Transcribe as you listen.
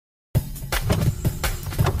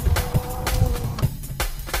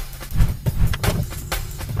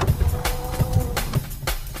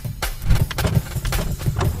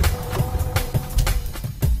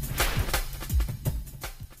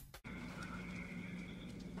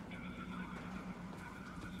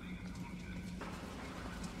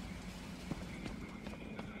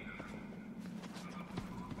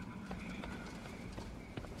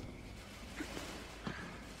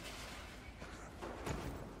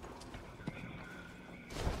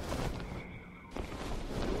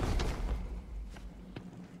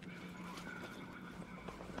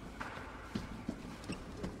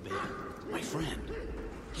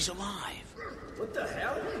He's alive. What the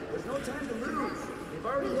hell? There's no time to lose. They've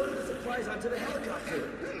already loaded the supplies onto the helicopter.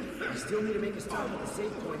 We still need to make a stop at the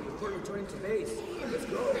safe point before returning to base. Let's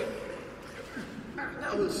go.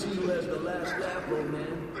 Now we'll see who has the last laugh, old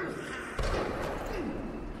man.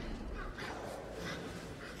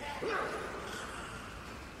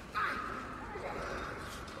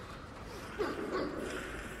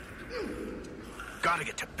 Gotta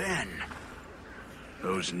get to Ben.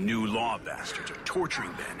 Those new law bastards are torturing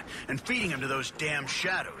Ben and feeding him to those damn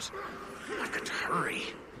shadows. I've got to hurry.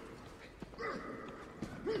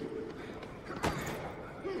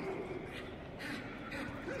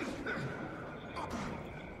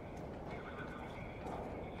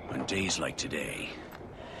 On days like today,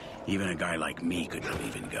 even a guy like me could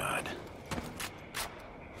believe in God.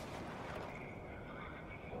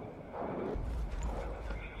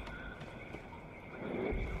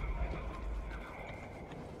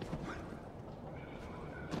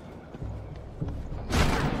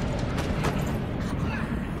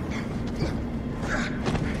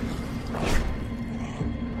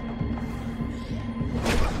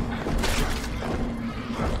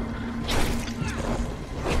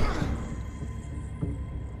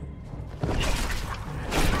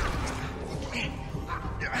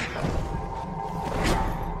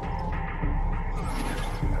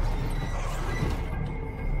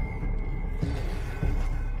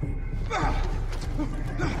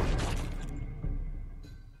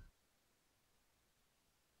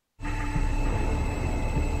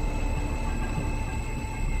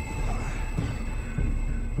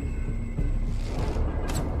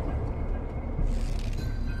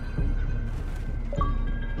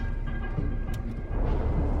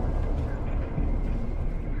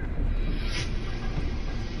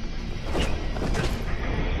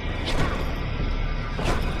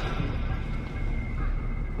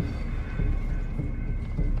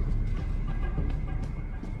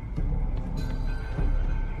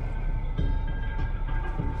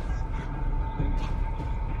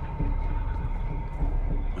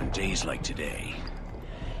 Days like today,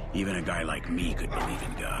 even a guy like me could believe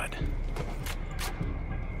in God.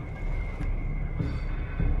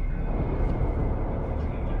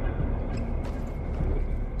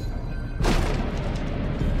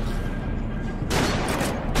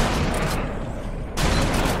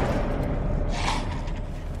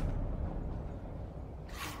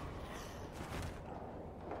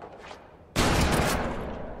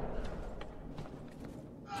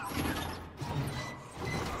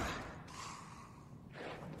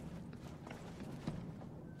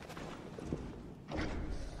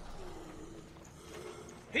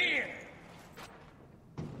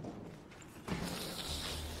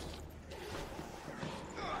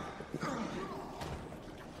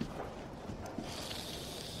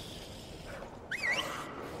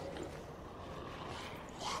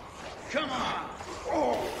 Come on!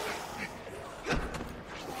 Oh.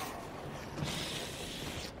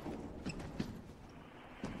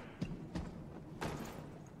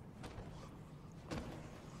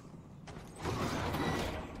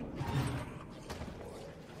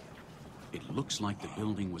 It looks like the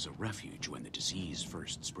building was a refuge when the disease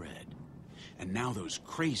first spread. And now those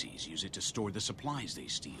crazies use it to store the supplies they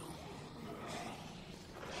steal.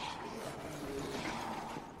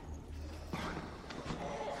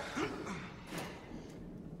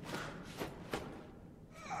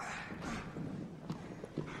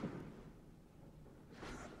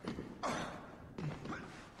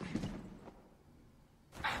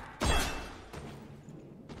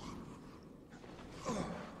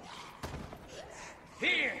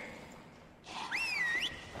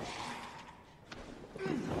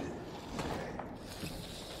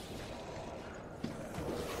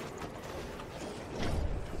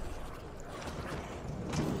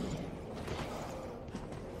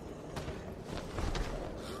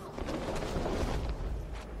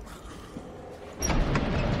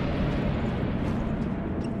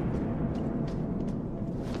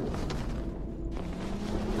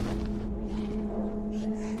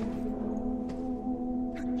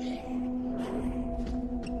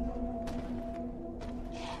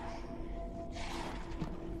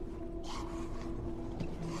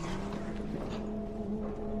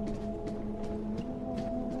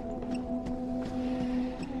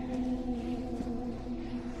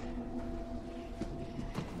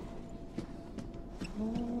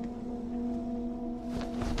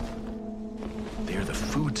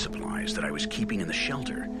 Food supplies that I was keeping in the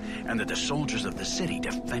shelter, and that the soldiers of the city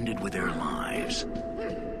defended with their lives.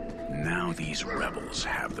 Now these rebels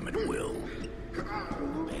have them at will.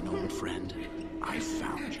 Ben, old friend, I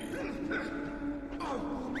found you.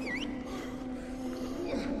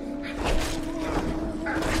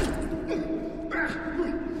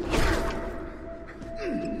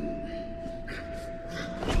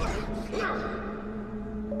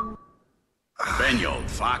 Ben, you old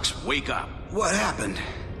fox, wake up. What happened?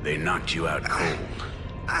 They knocked you out cold.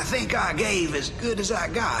 I think I gave as good as I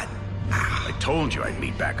got. I told you I'd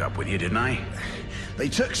meet back up with you, didn't I? They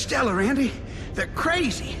took Stella, Randy. They're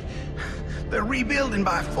crazy. They're rebuilding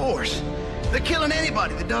by force. They're killing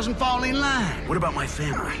anybody that doesn't fall in line. What about my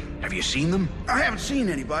family? Have you seen them? I haven't seen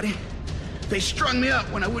anybody. They strung me up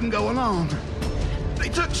when I wouldn't go along. They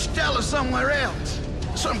took Stella somewhere else.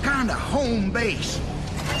 Some kind of home base.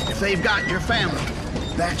 If they've got your family,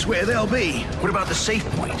 that's where they'll be. What about the safe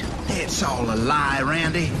point? It's all a lie,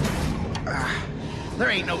 Randy. There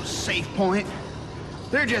ain't no safe point.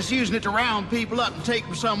 They're just using it to round people up and take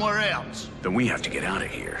them somewhere else. Then we have to get out of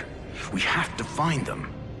here. We have to find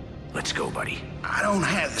them. Let's go, buddy. I don't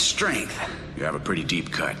have the strength. You have a pretty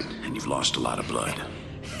deep cut, and you've lost a lot of blood.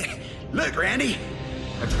 Look, Randy,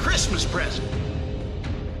 a Christmas present.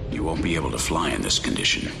 You won't be able to fly in this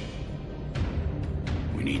condition.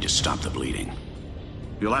 We need to stop the bleeding.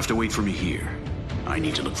 You'll have to wait for me here. I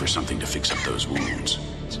need to look for something to fix up those wounds.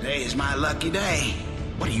 Today is my lucky day.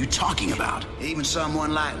 What are you talking about? Even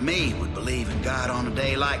someone like me would believe in God on a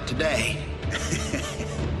day like today.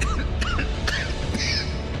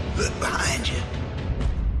 Look behind you.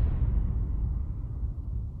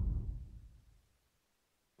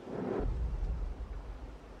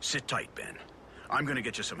 Sit tight, Ben. I'm gonna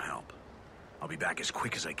get you some help. I'll be back as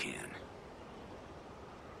quick as I can.